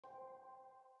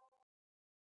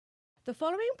The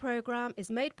following program is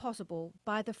made possible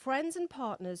by the friends and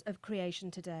partners of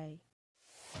Creation Today.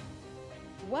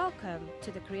 Welcome to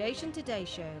the Creation Today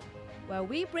Show, where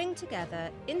we bring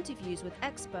together interviews with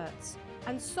experts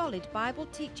and solid Bible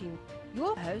teaching.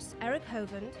 Your host, Eric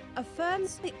Hovind,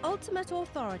 affirms the ultimate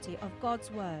authority of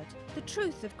God's Word, the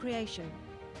truth of creation,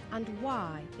 and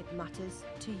why it matters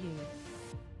to you.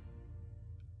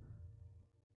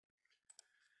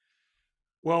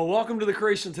 Well, welcome to the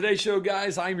Creation Today Show,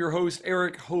 guys. I'm your host,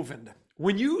 Eric Hovind.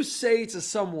 When you say to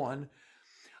someone,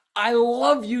 I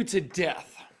love you to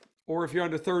death, or if you're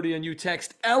under 30 and you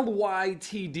text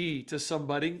LYTD to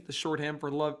somebody, the shorthand for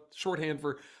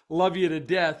love you to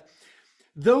death,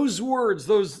 those words,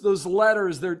 those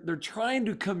letters, they're trying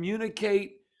to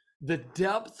communicate the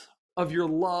depth of your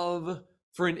love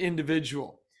for an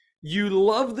individual. You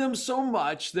love them so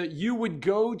much that you would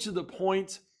go to the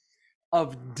point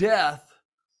of death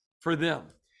for them.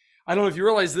 I don't know if you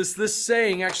realize this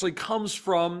saying actually comes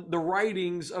from the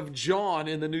writings of John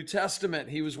in the New Testament.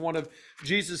 He was one of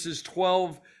Jesus's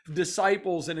 12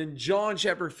 disciples, and in John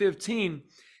chapter 15,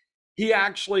 he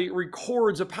actually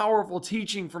records a powerful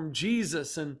teaching from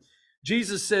Jesus, and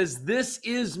Jesus says, "This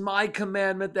is my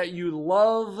commandment, that you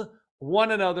love one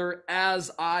another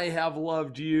as I have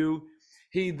loved you."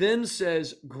 He then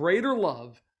says, "Greater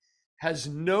love has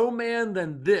no man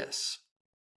than this,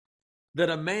 that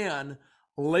a man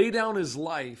lay down his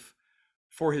life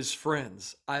for his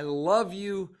friends." I love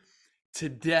you to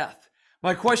death.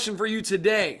 My question for you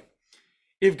today,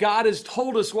 if God has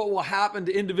told us what will happen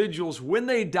to individuals when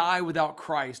they die without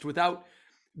Christ, without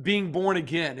being born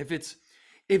again, if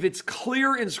it's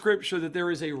clear in Scripture that there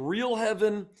is a real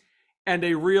heaven and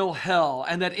a real hell,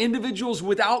 and that individuals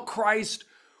without Christ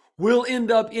will end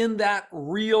up in that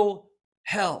real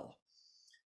hell,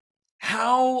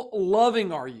 how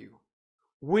loving are you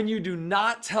when you do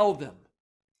not tell them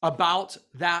about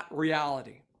that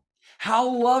reality? How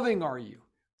loving are you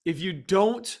if you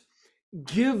don't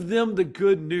give them the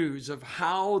good news of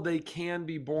how they can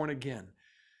be born again?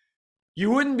 You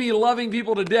wouldn't be loving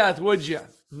people to death, would you?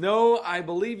 No, I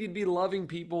believe you'd be loving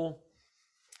people.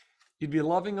 You'd be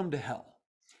loving them to hell.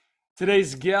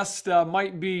 Today's guest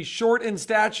might be short in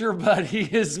stature, but he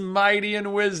is mighty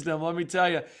in wisdom. Let me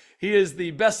tell you, he is the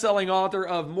best-selling author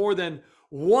of more than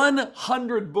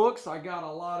 100 books. I got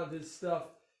a lot of his stuff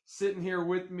sitting here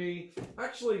with me.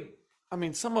 Actually, I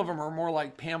mean, some of them are more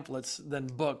like pamphlets than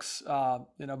books,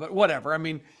 but whatever. I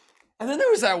mean, and then there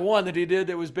was that one that he did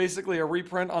that was basically a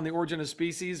reprint on the origin of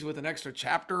species with an extra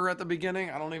chapter at the beginning.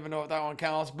 I don't even know if that one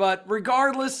counts, but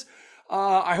regardless,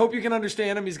 I hope you can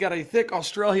understand him. He's got a thick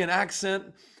Australian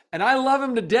accent, and I love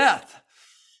him to death.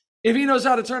 If he knows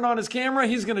how to turn on his camera,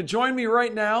 he's going to join me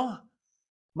right now.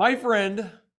 My friend,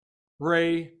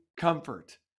 Ray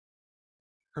Comfort.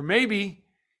 Or maybe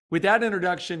with that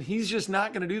introduction, he's just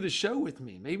not going to do the show with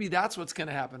me. Maybe that's what's going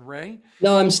to happen, Ray.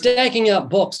 No, I'm stacking up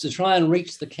books to try and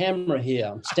reach the camera here.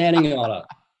 I'm standing on it.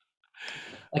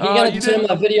 Are you going to turn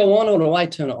my video on, or do I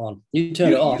turn it on? You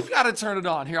turn it off. You've got to turn it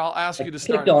on. Here, I'll ask you to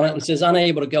start. Clicked on it and it says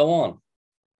unable to go on.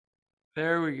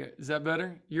 There we go. Is that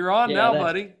better? You're on now,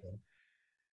 buddy.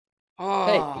 Oh,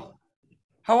 hey,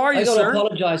 how are you, sir? I got to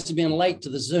apologize for being late to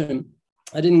the Zoom.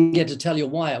 I didn't get to tell you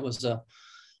why. It was a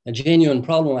genuine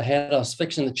problem I had. I was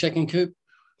fixing the chicken coop,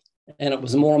 and it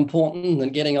was more important than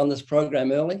getting on this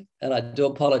program early, and I do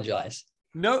apologize.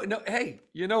 No. Hey,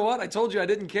 you know what? I told you I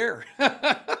didn't care.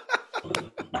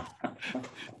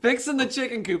 Fixing the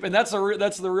chicken coop, and that's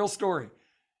the real story.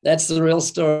 That's the real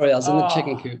story. I was in the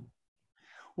chicken coop.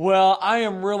 Well, I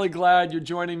am really glad you're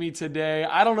joining me today.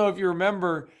 I don't know if you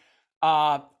remember,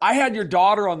 I had your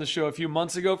daughter on the show a few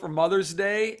months ago for Mother's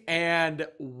Day, and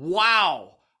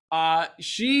wow,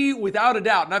 she, without a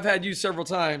doubt, and I've had you several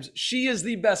times, she is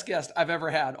the best guest I've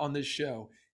ever had on this show,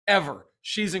 ever.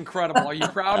 She's incredible. Are you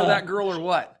proud of that girl or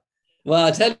what? Well,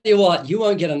 I tell you what, you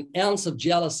won't get an ounce of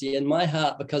jealousy in my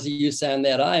heart because of you saying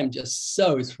that. I am just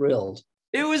so thrilled.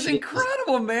 It was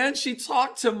incredible, man. She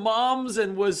talked to moms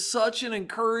and was such an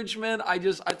encouragement. I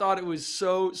thought it was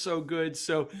so good.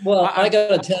 So, well, I got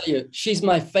to tell you, she's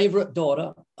my favorite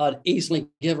daughter. I'd easily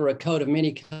give her a coat of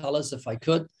many colors if I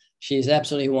could. She's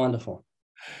absolutely wonderful.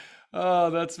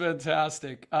 Oh, that's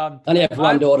fantastic. I only have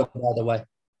one daughter, by the way.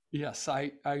 Yes,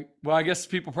 well, I guess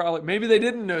people probably, maybe they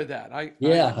didn't know that. I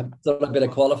thought I'd better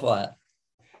qualify it.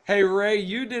 Hey, Ray,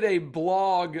 you did a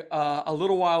blog a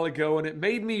little while ago, and it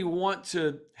made me want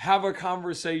to have a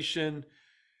conversation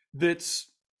that's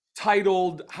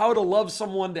titled "How to Love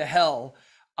Someone to Hell."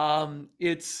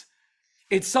 It's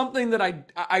something that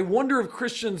I wonder if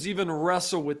Christians even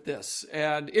wrestle with this.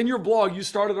 And in your blog, you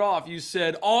started off, you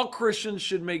said, all Christians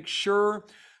should make sure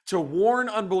to warn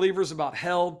unbelievers about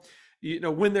hell,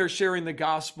 when they're sharing the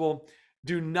gospel.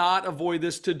 Do not avoid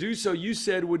this. To do so, you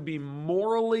said, would be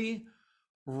morally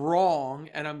wrong.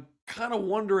 And I'm kind of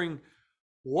wondering,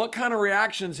 what kind of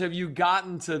reactions have you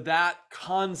gotten to that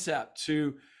concept,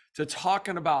 to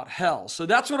talking about hell? So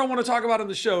that's what I want to talk about in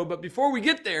the show. But before we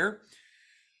get there,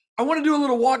 I want to do a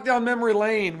little walk down memory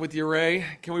lane with you, Ray.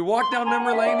 Can we walk down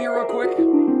memory lane here real quick?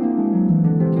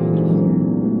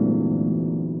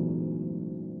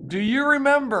 Do you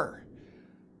remember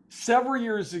several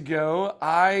years ago,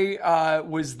 I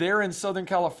was there in Southern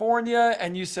California,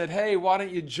 and you said, hey, why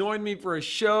don't you join me for a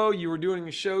show? You were doing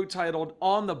a show titled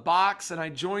On the Box, and I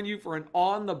joined you for an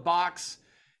On the Box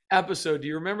episode. Do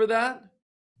you remember that?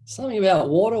 Something about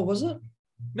water, was it?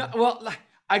 No, well,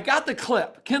 I got the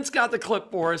clip. Kent's got the clip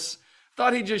for us.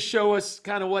 Thought he'd just show us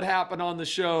kind of what happened on the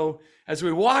show as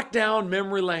we walk down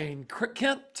memory lane.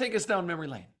 Kent, take us down memory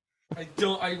lane. I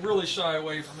really shy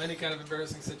away from any kind of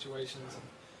embarrassing situations.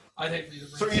 I'd hate for you to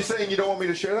bring. So you're saying you don't want me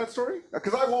to share that story?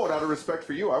 Because I won't, out of respect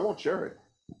for you. I won't share it.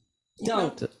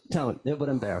 Don't. It would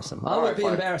embarrass him. I All would right, be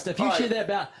fine. embarrassed if you All share right. that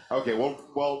about. Okay, well,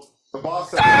 the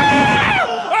boss said.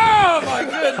 Oh my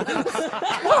goodness!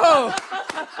 Whoa!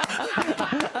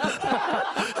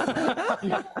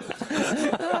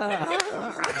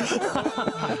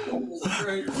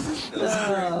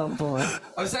 Oh boy!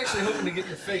 I was actually hoping to get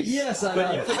your face. Yes, I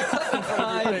know.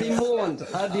 I'd be mourned.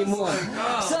 I'd be mourned.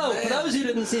 So, for those who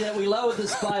didn't see that, we lowered the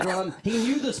spider on. He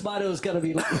knew the spider was going to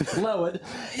be lowered,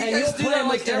 and your guys do that plan was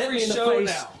like to hit every me in the show face.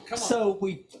 now. Come on. So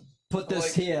we put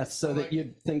this Like- here so that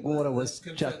you'd think water was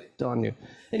confetti. chucked on you.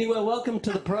 Anyway, welcome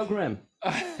to the program.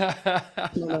 Yeah,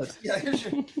 this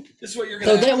is what you're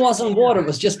So gonna. that wasn't water; it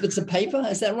was just bits of paper.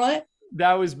 Is that right?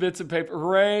 That was bits of paper.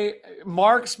 Ray,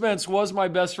 Mark Spence was my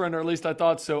best friend, or at least I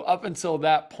thought so, up until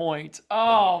that point.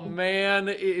 Oh man,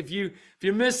 if you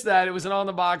missed that, it was an On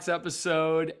the Box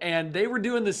episode, and they were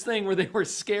doing this thing where they were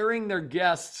scaring their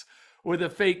guests with a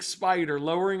fake spider,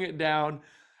 lowering it down.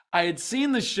 I had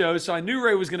seen the show, so I knew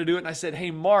Ray was going to do it, and I said,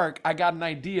 "Hey, Mark, I got an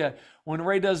idea. When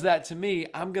Ray does that to me,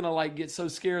 I'm gonna like get so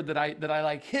scared that I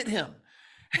like hit him."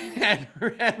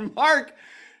 And Mark,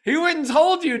 he went and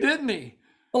told you, didn't he?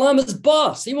 Well, I'm his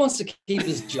boss. He wants to keep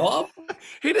his job.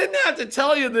 He didn't have to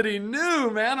tell you that he knew,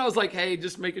 man. I was like, hey,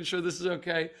 just making sure this is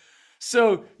okay.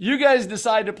 So you guys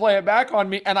decided to play it back on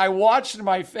me, and I watched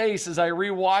my face as I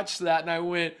rewatched that, and I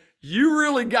went, you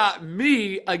really got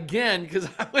me again, because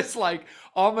I was like,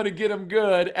 oh, I'm going to get him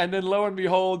good, and then lo and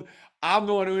behold, I'm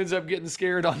the one who ends up getting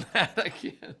scared on that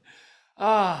again.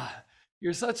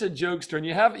 You're such a jokester, and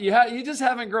you just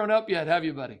haven't grown up yet, have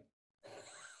you, buddy?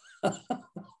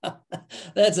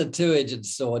 That's a two-edged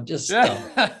sword. Just stop.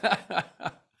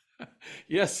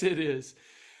 Yes, it is.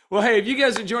 Well, hey, if you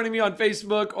guys are joining me on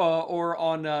Facebook or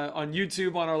on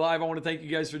YouTube on our live, I want to thank you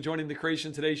guys for joining the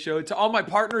Creation Today show. To all my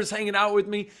partners hanging out with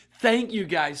me, thank you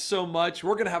guys so much.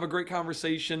 We're going to have a great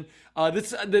conversation.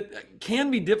 That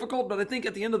can be difficult, but I think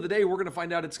at the end of the day, we're going to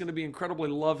find out it's going to be incredibly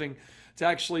loving to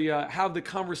actually have the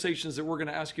conversations that we're going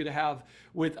to ask you to have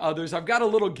with others. I've got a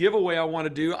little giveaway I want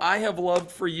to do. I have loved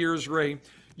for years, Ray,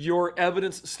 your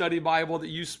evidence study Bible that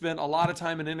you spent a lot of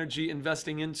time and energy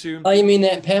investing into. Oh, you mean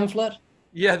that pamphlet?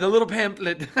 Yeah, the little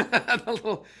pamphlet.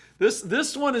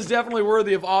 This one is definitely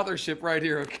worthy of authorship right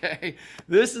here, okay?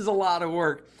 This is a lot of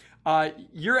work.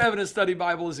 Your evidence study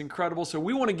Bible is incredible, so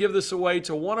we want to give this away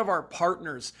to one of our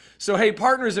partners. So, hey,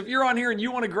 partners, if you're on here and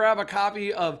you want to grab a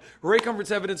copy of Ray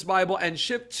Comfort's Evidence Bible and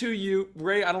ship to you,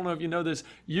 Ray, I don't know if you know this,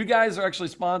 you guys are actually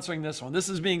sponsoring this one. This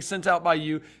is being sent out by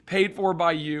you, paid for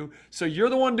by you, so you're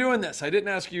the one doing this. I didn't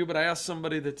ask you, but I asked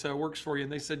somebody that works for you,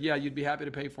 and they said, yeah, you'd be happy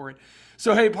to pay for it.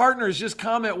 So, hey, partners, just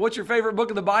comment, what's your favorite book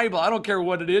of the Bible? I don't care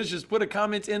what it is. Just put a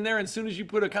comment in there. And as soon as you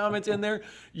put a comment in there,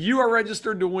 you are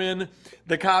registered to win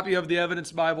the copy of the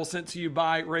Evidence Bible sent to you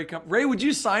by Ray. Ray, would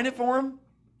you sign it for him?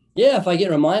 Yeah, if I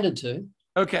get reminded to.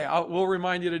 Okay, we'll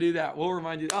remind you to do that. We'll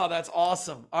remind you. Oh, that's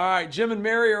awesome. All right, Jim and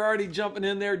Mary are already jumping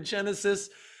in there. Genesis.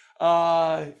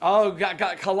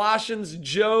 Got Colossians,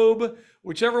 Job.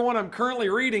 Whichever one I'm currently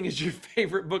reading is your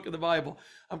favorite book of the Bible.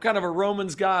 I'm kind of a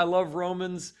Romans guy. I love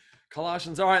Romans.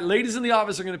 Colossians. All right, ladies in the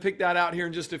office are going to pick that out here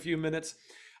in just a few minutes.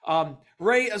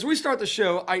 Ray, as we start the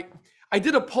show, I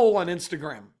did a poll on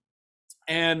Instagram,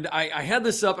 and I had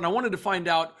this up, and I wanted to find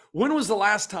out when was the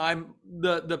last time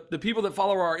the people that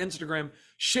follow our Instagram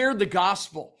shared the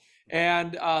gospel,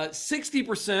 and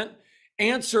 60%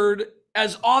 answered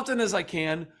as often as I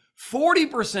can.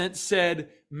 40% said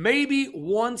maybe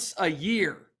once a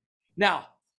year. Now,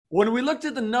 when we looked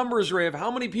at the numbers, Ray, of how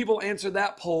many people answered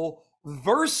that poll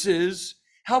versus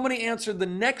how many answered the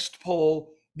next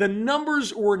poll The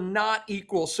numbers were not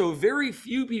equal. So very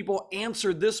few people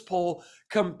answered this poll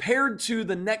compared to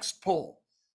the next poll,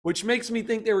 which makes me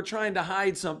think they were trying to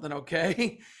hide something,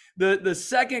 okay? The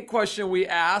second question we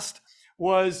asked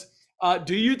was,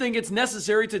 do you think it's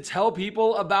necessary to tell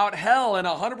people about hell? And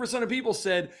 100% of people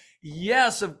said,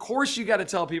 yes, of course you got to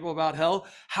tell people about hell.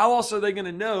 How else are they going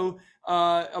to know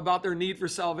about their need for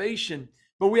salvation?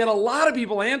 But we had a lot of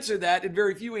people answer that and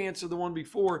very few answer the one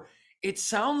before. It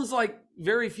sounds like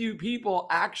very few people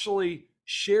actually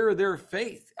share their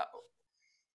faith.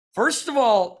 First of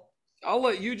all, I'll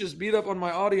let you just beat up on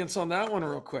my audience on that one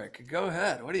real quick. Go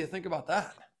ahead. What do you think about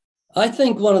that? I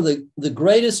think one of the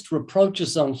greatest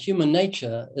reproaches on human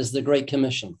nature is the Great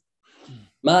Commission.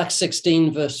 Mark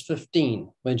 16, verse 15,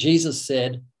 where Jesus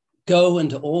said, go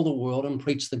into all the world and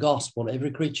preach the gospel to every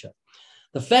creature.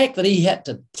 The fact that he had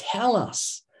to tell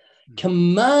us,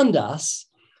 command us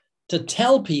to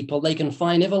tell people they can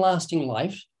find everlasting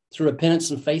life through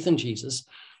repentance and faith in Jesus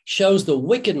shows the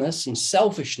wickedness and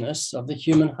selfishness of the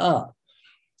human heart.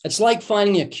 It's like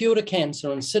finding a cure to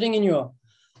cancer and sitting in your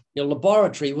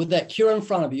laboratory with that cure in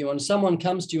front of you, and someone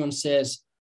comes to you and says,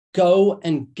 go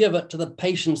and give it to the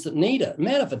patients that need it.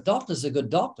 Man, if a doctor's a good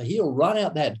doctor, he'll run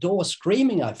out that door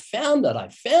screaming, I found it, I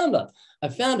found it. I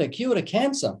found a cure to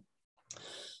cancer.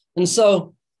 And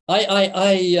so when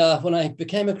I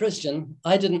became a Christian,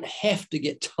 I didn't have to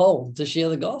get told to share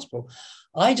the gospel.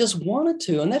 I just wanted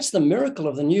to. And that's the miracle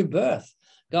of the new birth.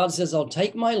 God says, I'll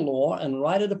take my law and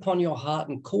write it upon your heart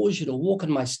and cause you to walk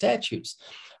in my statutes.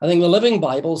 I think the Living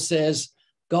Bible says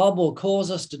God will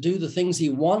cause us to do the things he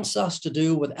wants us to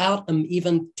do without him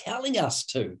even telling us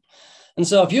to. And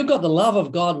so if you've got the love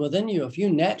of God within you, if you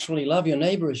naturally love your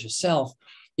neighbor as yourself,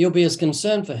 you'll be as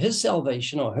concerned for his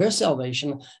salvation or her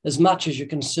salvation as much as you're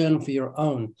concerned for your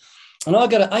own. And I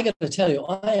got to tell you,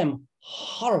 I am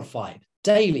horrified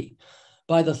daily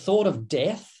by the thought of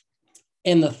death,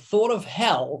 and the thought of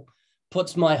hell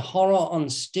puts my horror on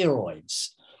steroids.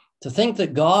 To think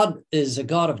that God is a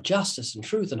God of justice and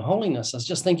truth and holiness. I was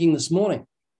just thinking this morning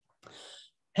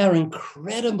how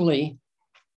incredibly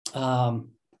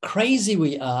crazy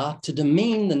we are to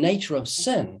demean the nature of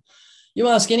sin. You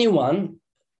ask anyone,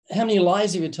 how many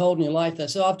lies have you told in your life? They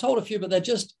say, I've told a few, but they're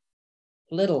just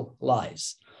little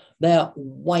lies. They're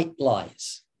white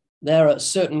lies. They're a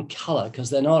certain color because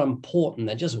they're not important.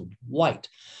 They're just white.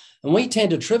 And we tend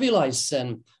to trivialize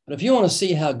sin. But if you want to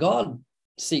see how God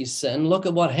sees sin, look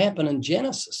at what happened in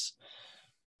Genesis.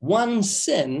 One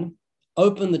sin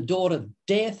opened the door to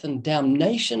death and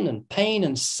damnation and pain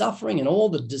and suffering and all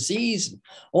the disease,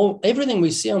 everything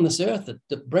we see on this earth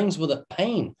that brings with it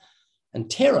pain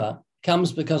and terror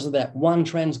comes because of that one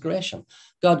transgression.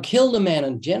 God killed a man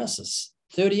in Genesis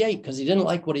 38 because he didn't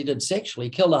like what he did sexually.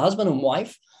 He killed a husband and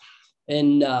wife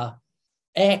in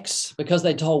Acts because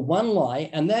they told one lie,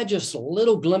 and they're just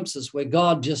little glimpses where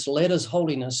God just let his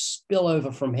holiness spill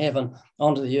over from heaven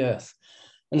onto the earth.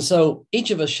 And so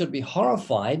each of us should be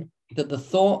horrified that the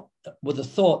thought that we're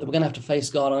going to have to face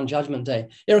God on Judgment Day.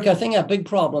 Eric, I think our big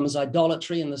problem is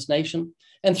idolatry in this nation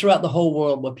and throughout the whole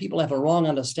world, where people have a wrong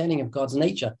understanding of God's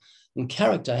nature and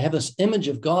character, have this image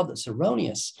of God that's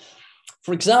erroneous.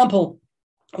 For example,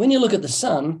 when you look at the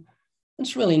sun,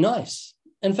 it's really nice.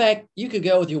 In fact, you could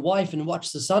go with your wife and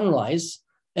watch the sunrise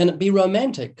and it'd be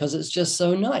romantic because it's just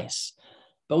so nice.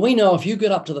 But we know if you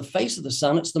get up to the face of the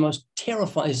sun, it's the most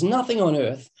terrifying. There's nothing on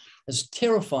earth as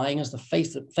terrifying as the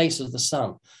face of the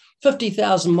sun.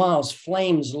 50,000 miles,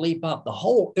 flames leap up. The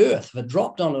whole earth, if it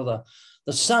dropped onto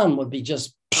the sun, would be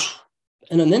just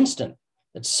in an instant.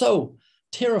 It's so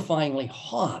terrifyingly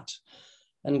hot.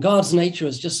 And God's nature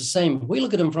is just the same. We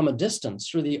look at him from a distance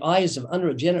through the eyes of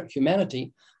unregenerate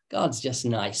humanity. God's just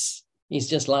nice. He's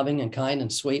just loving and kind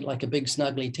and sweet, like a big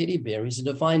snuggly teddy bear. He's a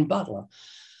divine butler.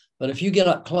 But if you get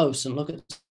up close and look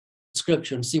at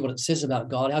Scripture and see what it says about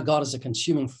God, how God is a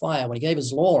consuming fire when he gave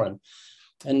his law,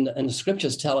 and the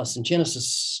Scriptures tell us in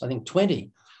Genesis, I think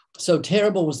 20, so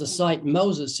terrible was the sight,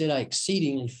 Moses said, I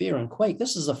exceedingly fear and quake.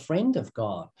 This is a friend of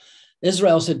God.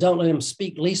 Israel said, don't let him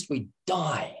speak, lest we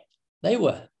die. They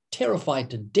were terrified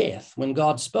to death when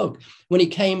God spoke, when he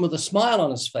came with a smile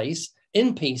on his face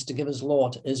in peace to give his law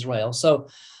to Israel. So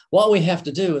what we have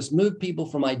to do is move people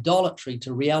from idolatry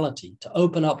to reality, to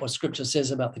open up what Scripture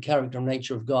says about the character and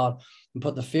nature of God and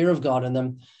put the fear of God in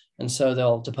them, and so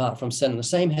they'll depart from sin. And the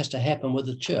same has to happen with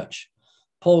the church.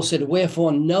 Paul said,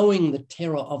 wherefore, knowing the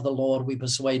terror of the Lord, we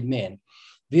persuade men.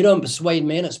 If you don't persuade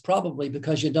men, it's probably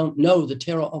because you don't know the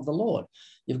terror of the Lord.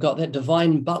 You've got that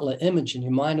divine butler image in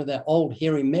your mind of that old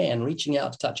hairy man reaching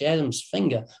out to touch Adam's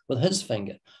finger with his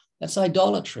finger. That's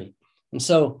idolatry. And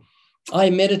so I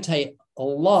meditate a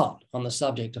lot on the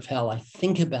subject of hell. I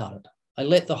think about it. I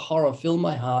let the horror fill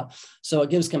my heart, so it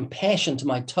gives compassion to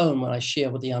my tone when I share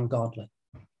with the ungodly.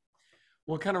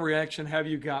 What kind of reaction have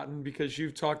you gotten? Because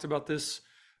you've talked about this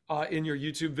in your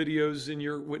YouTube videos, in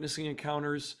your witnessing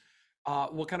encounters.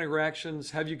 What kind of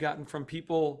reactions have you gotten from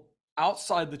people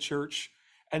outside the church?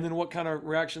 And then what kind of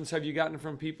reactions have you gotten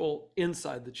from people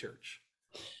inside the church?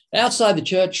 Outside the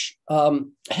church,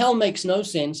 hell makes no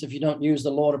sense if you don't use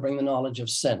the law to bring the knowledge of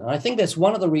sin. And I think that's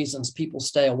one of the reasons people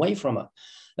stay away from it.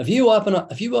 If you open up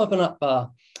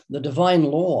the divine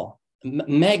law,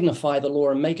 magnify the law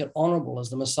and make it honorable as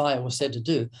the Messiah was said to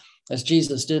do, as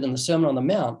Jesus did in the Sermon on the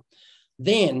Mount,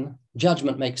 then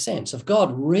judgment makes sense. If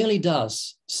God really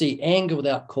does see anger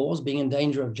without cause being in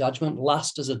danger of judgment,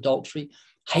 lust as adultery,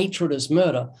 hatred as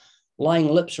murder, lying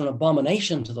lips are an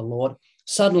abomination to the Lord,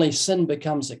 suddenly sin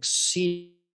becomes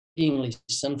exceedingly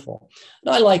sinful.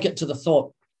 And I like it to the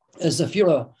thought as if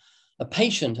you're a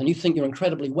patient and you think you're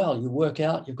incredibly well. You work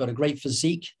out, you've got a great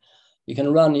physique, you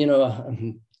can run,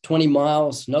 20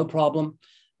 miles, no problem.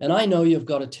 And I know you've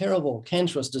got a terrible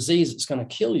cancerous disease that's going to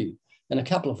kill you in a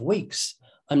couple of weeks.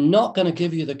 I'm not going to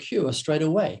give you the cure straight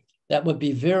away. That would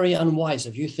be very unwise.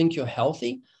 If you think you're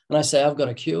healthy and I say, I've got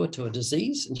a cure to a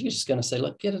disease, and you're just going to say,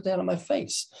 look, get it out of my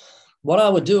face. What I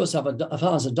would do is if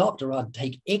I was a doctor, I'd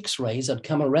take x-rays, I'd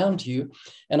come around to you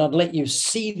and I'd let you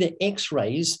see the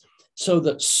x-rays so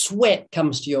that sweat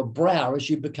comes to your brow as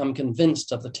you become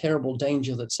convinced of the terrible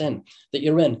danger that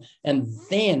you're in. And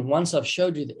then once I've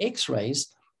showed you the x-rays,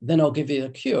 then I'll give you a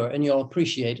cure and you'll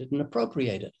appreciate it and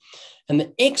appropriate it. And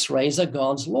the x-rays are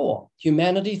God's law.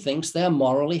 Humanity thinks they're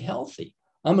morally healthy.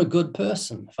 I'm a good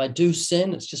person. If I do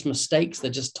sin, it's just mistakes. They're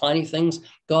just tiny things.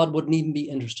 God wouldn't even be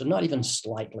interested, not even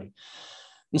slightly.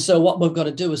 And so what we've got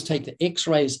to do is take the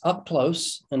x-rays up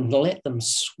close and let them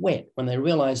sweat when they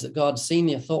realize that God's seen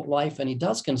their thought life and he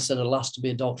does consider lust to be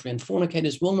adultery, and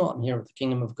fornicators will not inherit the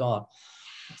kingdom of God.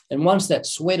 And once that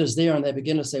sweat is there and they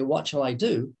begin to say, what shall I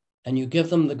do? And you give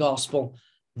them the gospel,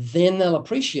 then they'll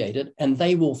appreciate it and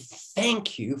they will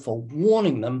thank you for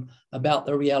warning them about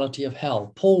the reality of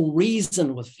hell. Paul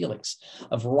reasoned with Felix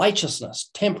of righteousness,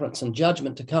 temperance, and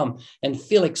judgment to come, and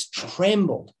Felix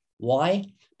trembled. Why?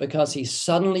 Because he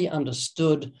suddenly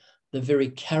understood the very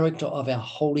character of our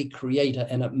holy creator,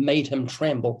 and it made him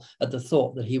tremble at the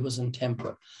thought that he was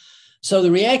intemperate. So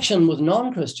the reaction with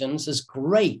non-Christians is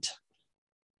great,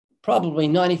 probably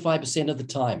 95% of the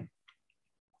time.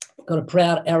 Got a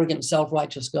proud, arrogant,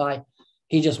 self-righteous guy.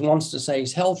 He just wants to say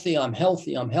he's healthy, I'm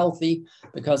healthy,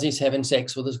 because he's having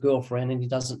sex with his girlfriend and he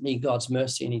doesn't need God's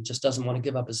mercy and he just doesn't want to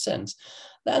give up his sins.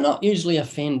 They're not usually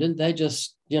offended. They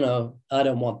just, I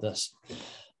don't want this.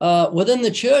 Within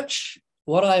the church,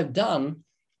 what I've done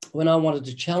when I wanted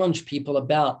to challenge people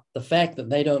about the fact that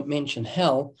they don't mention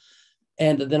hell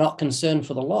and that they're not concerned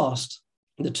for the lost,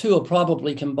 the two are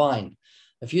probably combined.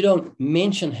 If you don't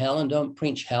mention hell and don't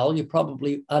preach hell, you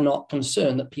probably are not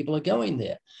concerned that people are going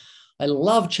there. I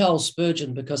love Charles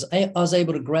Spurgeon because I was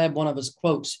able to grab one of his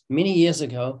quotes many years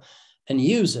ago and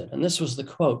use it. And this was the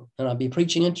quote. And I'd be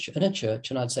preaching in a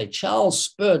church and I'd say, Charles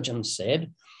Spurgeon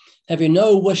said, have you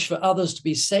no wish for others to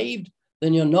be saved?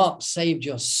 Then you're not saved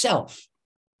yourself.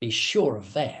 Be sure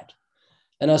of that.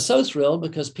 And I was so thrilled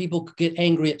because people could get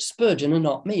angry at Spurgeon and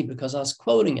not me because I was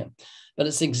quoting him. But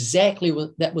it's exactly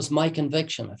what that was my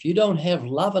conviction. If you don't have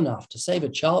love enough to save a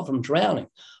child from drowning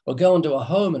or go into a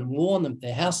home and warn them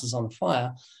their house is on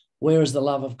fire, where is the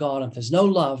love of God? If there's no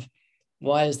love,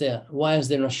 why is there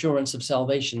an assurance of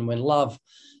salvation when love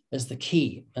is the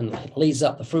key and leads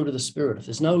up the fruit of the Spirit? If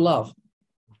there's no love,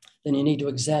 then you need to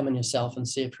examine yourself and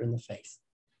see if you're in the faith.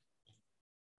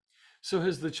 So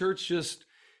has the church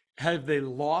have they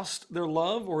lost their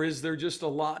love, or is there just a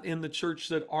lot in the church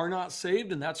that are not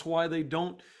saved and that's why they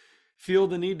don't feel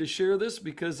the need to share this?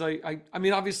 Because I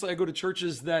mean, obviously I go to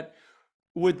churches that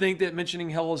would think that mentioning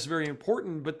hell is very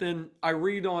important, but then I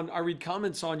read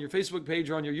comments on your Facebook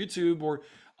page or on your YouTube or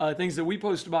things that we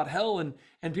post about hell, and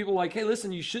people are like, hey,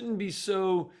 listen, you shouldn't be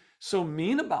so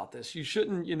mean about this. You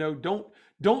shouldn't,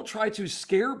 don't try to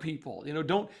scare people.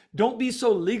 Don't be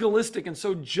so legalistic and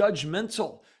so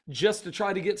judgmental just to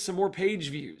try to get some more page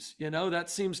views. That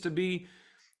seems to be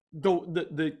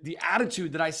the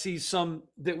attitude that I see some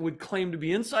that would claim to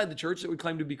be inside the church, that would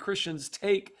claim to be Christians,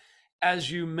 take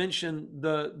as you mentioned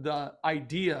the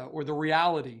idea or the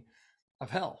reality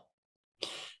of hell.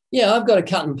 Yeah, I've got a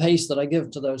cut and paste that I give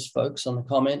to those folks on the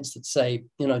comments that say,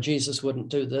 Jesus wouldn't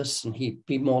do this and he'd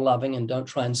be more loving and don't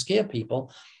try and scare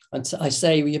people. And I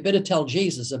say, well, you better tell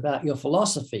Jesus about your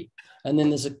philosophy. And then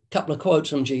there's a couple of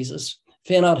quotes from Jesus.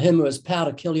 Fear not him who has power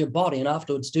to kill your body and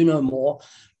afterwards do no more,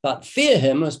 but fear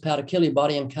him who has power to kill your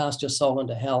body and cast your soul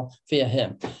into hell. Fear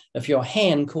him. If your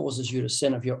hand causes you to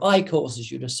sin, if your eye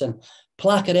causes you to sin,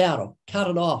 pluck it out or cut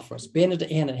it off, for it's better to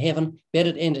enter heaven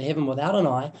without an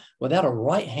eye, without a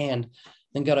right hand,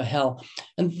 than go to hell.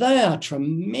 And they are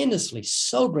tremendously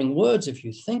sobering words if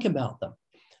you think about them.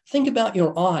 Think about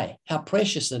your eye, how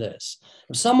precious it is.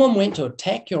 If someone went to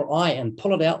attack your eye and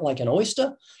pull it out like an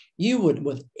oyster, you would,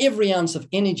 with every ounce of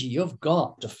energy you've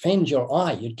got, defend your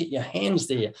eye. You'd get your hands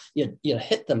there. You'd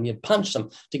hit them. You'd punch them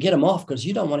to get them off because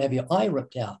you don't want to have your eye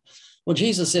ripped out. Well,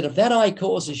 Jesus said, if that eye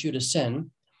causes you to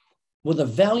sin, with the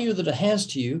value that it has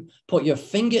to you, put your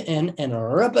finger in and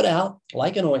rip it out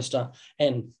like an oyster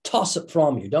and toss it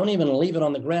from you. Don't even leave it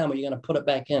on the ground where you're going to put it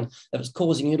back in. If it's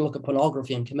causing you to look at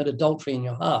pornography and commit adultery in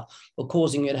your heart, or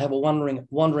causing you to have a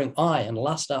wandering eye and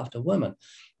lust after women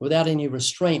without any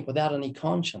restraint, without any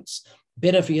conscience.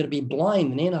 Better for you to be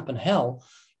blind than end up in hell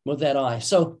with that eye.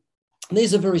 So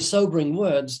these are very sobering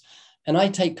words. And I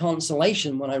take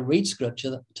consolation when I read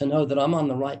scripture to know that I'm on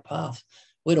the right path.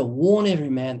 We're to warn every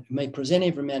man, may present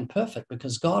every man perfect,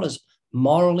 because God is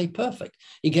morally perfect.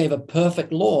 He gave a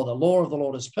perfect law. The law of the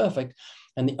Lord is perfect.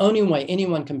 And the only way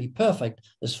anyone can be perfect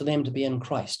is for them to be in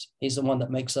Christ. He's the one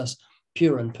that makes us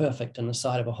pure and perfect in the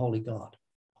sight of a holy God.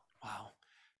 Wow.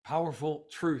 Powerful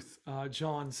truth.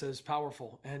 John says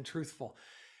powerful and truthful.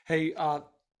 Hey,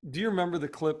 do you remember the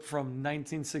clip from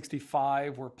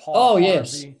 1965 where Paul Harvey,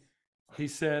 yes. He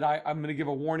said, I'm going to give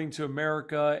a warning to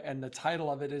America, and the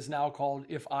title of it is now called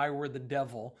If I Were the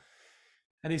Devil.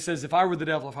 And he says, if I were the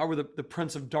devil, if I were the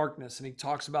prince of darkness, and he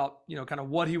talks about, kind of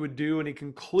what he would do. And he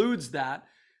concludes that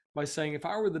by saying, if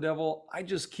I were the devil, I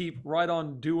just keep right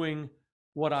on doing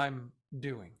what I'm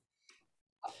doing.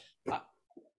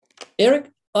 Eric,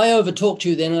 I overtalked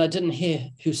you then, and I didn't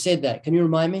hear who said that. Can you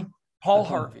remind me? Paul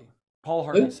Harvey. Paul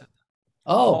Harvey said that.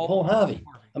 Oh, Paul Harvey.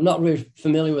 I'm not really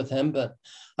familiar with him, but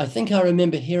I think I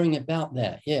remember hearing about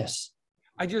that. Yes.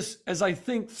 As I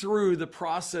think through the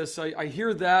process, I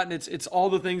hear that, and it's all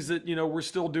the things that, we're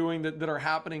still doing that are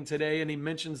happening today. And he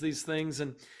mentions these things.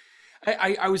 And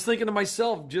I was thinking to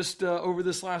myself just over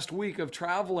this last week of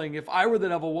traveling, if I were the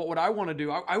devil, what would I want to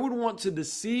do? I would want to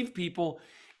deceive people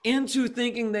into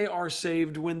thinking they are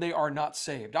saved when they are not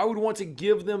saved. I would want to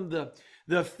give them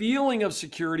the feeling of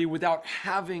security without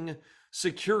having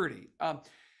security.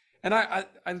 And I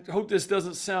hope this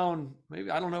doesn't sound, maybe,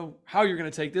 I don't know how you're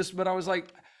going to take this, but I was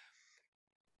like,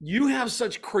 you have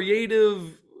such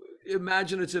creative,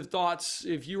 imaginative thoughts.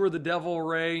 If you were the devil,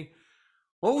 Ray,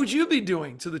 what would you be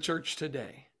doing to the church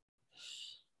today?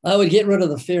 I would get rid of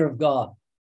the fear of God.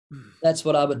 That's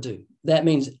what I would do. That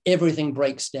means everything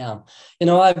breaks down.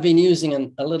 I've been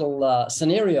using a little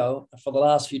scenario for the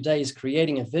last few days,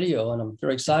 creating a video, and I'm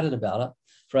very excited about it,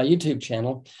 for our YouTube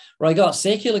channel, where I got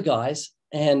secular guys,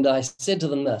 and I said to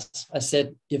them this. I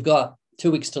said, you've got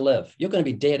 2 weeks to live. You're going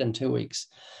to be dead in 2 weeks.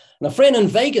 And a friend in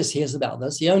Vegas hears about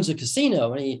this. He owns a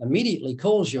casino, and he immediately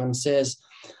calls you and says,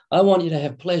 I want you to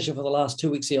have pleasure for the last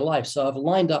 2 weeks of your life. So I've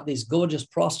lined up these gorgeous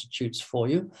prostitutes for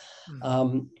you.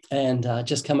 And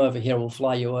just come over here. We'll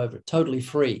fly you over totally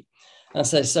free. And I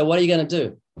say, so what are you going to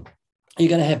do? Are you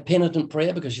going to have penitent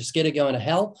prayer because you're scared of going to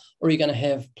hell? Or are you going to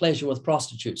have pleasure with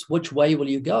prostitutes? Which way will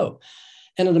you go?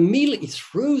 And it immediately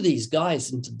threw these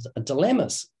guys into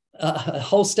dilemmas. A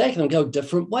whole stack of them go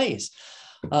different ways.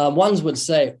 Ones would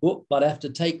say, I'd have to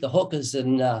take the hookers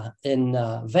in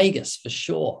Vegas for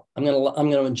sure. I'm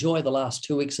going to enjoy the last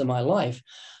 2 weeks of my life.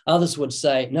 Others would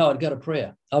say, no, I'd go to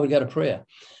prayer. I would go to prayer.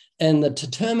 And the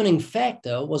determining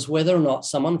factor was whether or not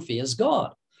someone fears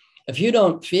God. If you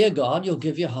don't fear God, you'll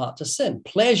give your heart to sin.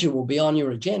 Pleasure will be on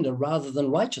your agenda rather than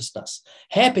righteousness.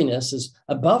 Happiness is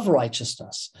above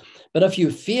righteousness. But if you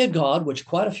fear God, which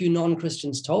quite a few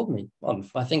non-Christians told me,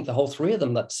 I think the whole three of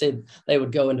them that said they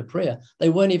would go into prayer, they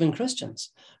weren't even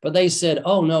Christians. But they said,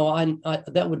 oh, no, I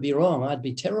that would be wrong. I'd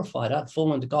be terrified. I'd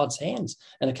fall into God's hands.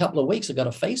 In a couple of weeks, I've got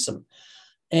to face him.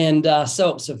 And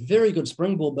so it's a very good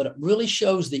springboard, but it really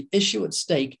shows the issue at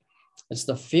stake. It's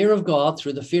the fear of God.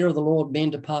 Through the fear of the Lord,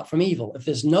 men depart from evil. If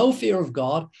there's no fear of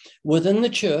God within the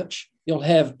church, you'll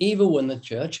have evil within the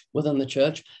church.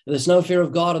 If there's no fear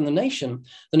of God in the nation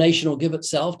will give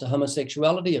itself to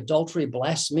homosexuality, adultery,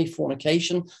 blasphemy,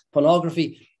 fornication,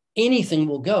 pornography. Anything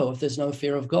will go if there's no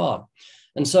fear of God.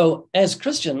 And so as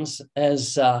Christians,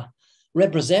 as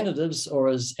representatives or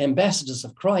as ambassadors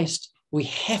of Christ, we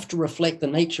have to reflect the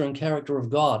nature and character of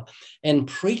God and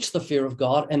preach the fear of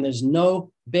God. And there's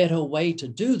no better way to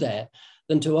do that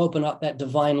than to open up that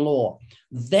divine law.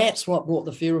 That's what brought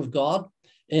the fear of God.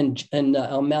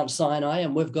 on Mount Sinai,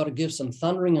 and we've got to give some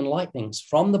thundering and lightnings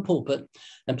from the pulpit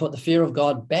and put the fear of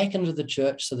God back into the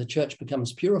church so the church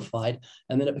becomes purified,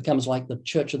 and then it becomes like the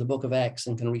church of the book of Acts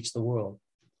and can reach the world.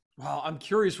 Wow, I'm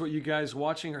curious what you guys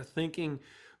watching are thinking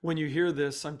when you hear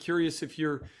this. I'm curious if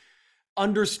you're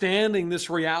understanding this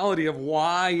reality of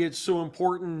why it's so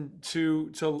important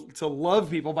to love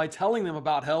people by telling them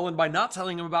about hell, and by not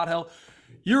telling them about hell,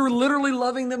 you're literally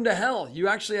loving them to hell. You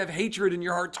actually have hatred in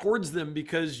your heart towards them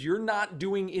because you're not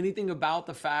doing anything about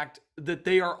the fact that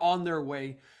they are on their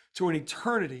way to an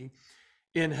eternity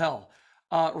in hell.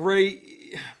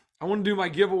 Ray, I want to do my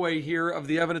giveaway here of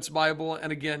the Evidence Bible.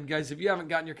 And again, guys, if you haven't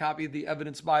gotten your copy of the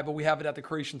Evidence Bible, we have it at the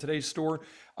Creation Today store,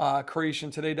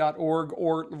 creationtoday.org,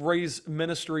 or Ray's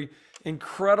ministry.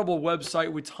 Incredible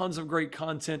website with tons of great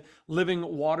content.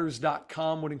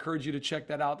 Livingwaters.com. Would encourage you to check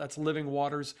that out. That's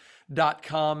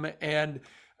livingwaters.com, and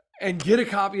get a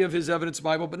copy of his Evidence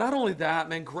Bible. But not only that,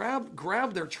 man,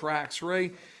 grab their tracts,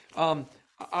 Ray.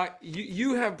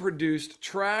 You have produced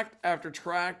tract after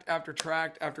tract after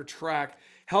tract after tract,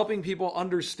 helping people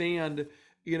understand,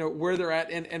 where they're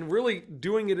at, and really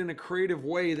doing it in a creative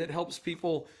way that helps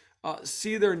people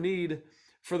see their need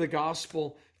for the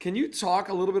gospel. Can you talk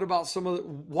a little bit about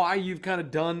why you've kind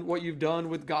of done what you've done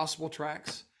with gospel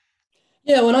tracts?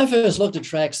 Yeah, when I first looked at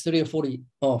tracts 30 or 40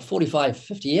 or 45,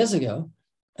 50 years ago,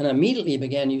 and immediately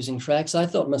began using tracts, I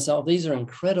thought to myself, these are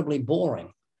incredibly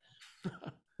boring.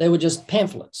 They were just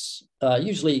pamphlets,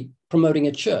 usually promoting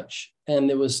a church. And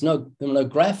there were no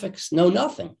graphics, no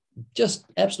nothing, just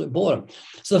absolute boredom.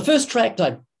 So the first tract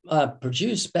I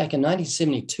produced back in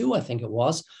 1972, I think it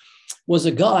was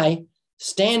a guy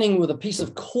standing with a piece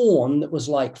of corn that was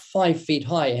like 5 feet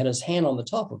high. He had his hand on the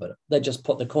top of it. They just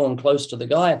put the corn close to the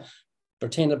guy,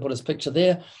 pretended to put his picture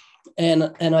there. And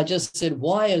I just said,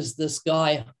 why is this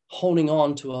guy holding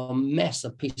on to a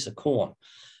massive piece of corn?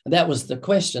 And that was the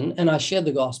question. And I shared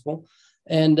the gospel.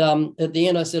 And at the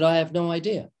end, I said, I have no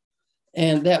idea.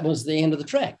 And that was the end of the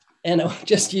tract. And I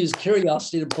just used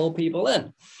curiosity to pull people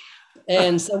in.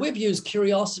 And so we've used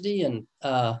curiosity and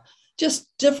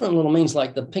just different little means,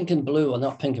 like the pink and blue, or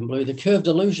not pink and blue, the curved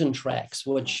illusion tracks,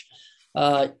 which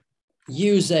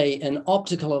use an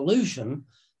optical illusion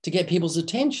to get people's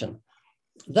attention.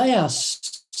 They are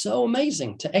so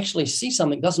amazing to actually see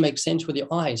something that doesn't make sense with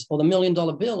your eyes, or the $1 million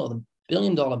bill, or the $1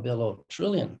 billion bill, or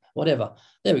trillion, whatever.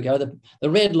 There we go.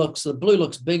 The blue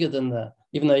looks bigger than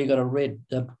even though you've got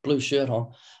a blue shirt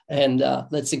on. And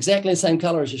that's exactly the same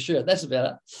color as your shirt. That's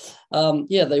about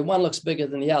it. The one looks bigger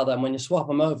than the other. And when you swap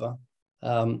them over,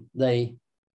 they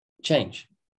change.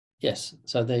 Yes.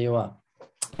 So there you are.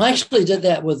 I actually did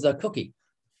that with a cookie.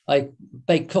 I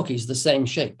bake cookies the same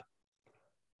shape.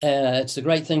 It's a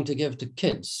great thing to give to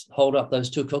kids. Hold up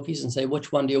those two cookies and say,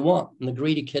 which one do you want? And the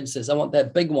greedy kid says, I want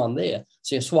that big one there.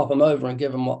 So you swap them over and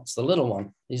give him what's the little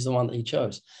one. He's the one that he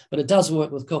chose. But it does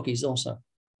work with cookies also.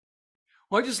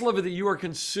 Well, I just love it that you are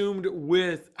consumed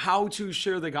with how to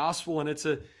share the gospel. And it's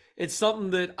something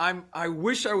that I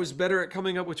wish I was better at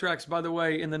coming up with tracks. By the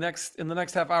way, in the next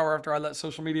half hour after I let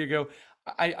social media go,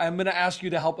 I'm going to ask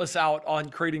you to help us out on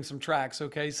creating some tracks.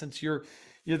 Okay. Since you're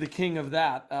the king of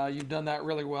that. You've done that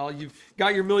really well. You've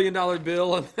got your $1 million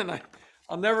bill. And then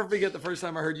I'll never forget the first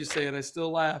time I heard you say it. I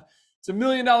still laugh. It's $1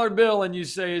 million bill. And you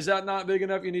say, is that not big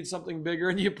enough? You need something bigger.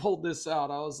 And you pulled this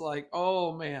out. I was like,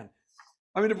 oh man.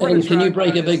 I mean, can you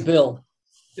break a big bill?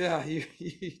 Yeah.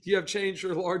 You have change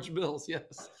for large bills.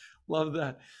 Yes. Love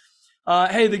that.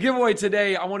 Hey, the giveaway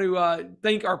today, I want to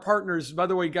thank our partners. By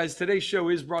the way, guys, today's show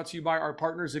is brought to you by our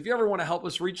partners. If you ever want to help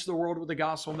us reach the world with the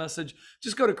gospel message,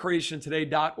 just go to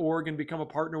creationtoday.org and become a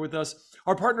partner with us.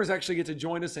 Our partners actually get to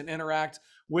join us and interact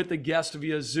with the guest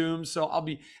via Zoom. So I'll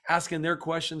be asking their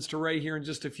questions to Ray here in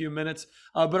just a few minutes.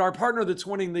 But our partner that's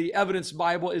winning the Evidence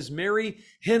Bible is Mary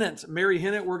Hinnant. Mary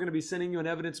Hinnant, we're going to be sending you an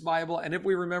Evidence Bible. And if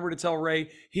we remember to tell Ray,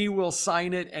 he will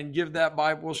sign it and give that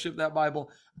Bible. We'll ship that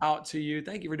Bible out to you.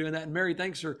 Thank you for doing that. And Mary,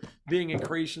 thanks for being a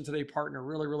Creation Today partner.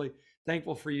 Really, really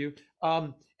thankful for you.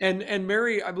 And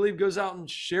Mary, I believe, goes out and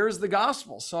shares the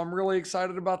gospel. So I'm really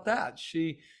excited about that.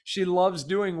 She loves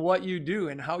doing what you do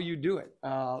and how you do it.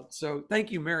 So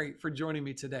thank you, Mary, for joining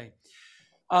me today.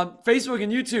 Facebook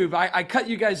and YouTube, I cut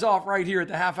you guys off right here at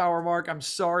the half-hour mark. I'm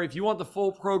sorry. If you want the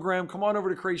full program, come on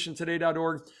over to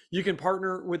creationtoday.org. You can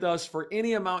partner with us for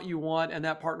any amount you want, and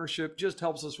that partnership just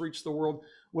helps us reach the world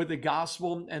with the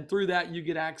gospel. And through that, you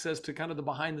get access to kind of the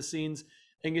behind the scenes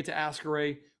and get to ask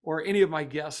Ray or any of my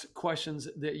guests questions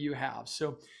that you have.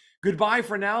 So goodbye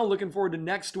for now. Looking forward to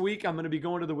next week. I'm going to be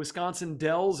going to the Wisconsin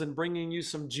Dells and bringing you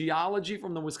some geology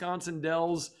from the Wisconsin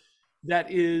Dells that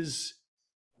is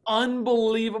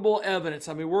unbelievable evidence.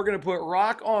 I mean, we're going to put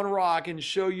rock on rock and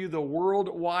show you the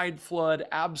worldwide flood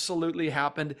absolutely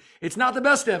happened. It's not the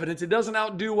best evidence. It doesn't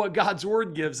outdo what God's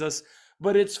word gives us,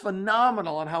 but it's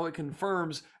phenomenal on how it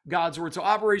confirms God's word. So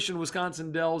Operation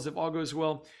Wisconsin Dells, if all goes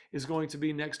well, is going to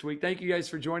be next week. Thank you guys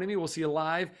for joining me. We'll see you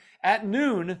live at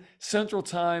noon Central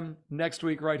Time next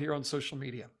week right here on social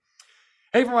media.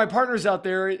 Hey, for my partners out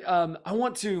there, I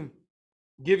want to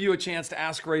give you a chance to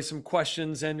ask Ray some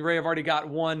questions. And Ray, I've already got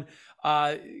one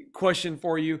question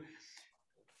for you.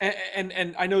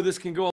 And I know this can go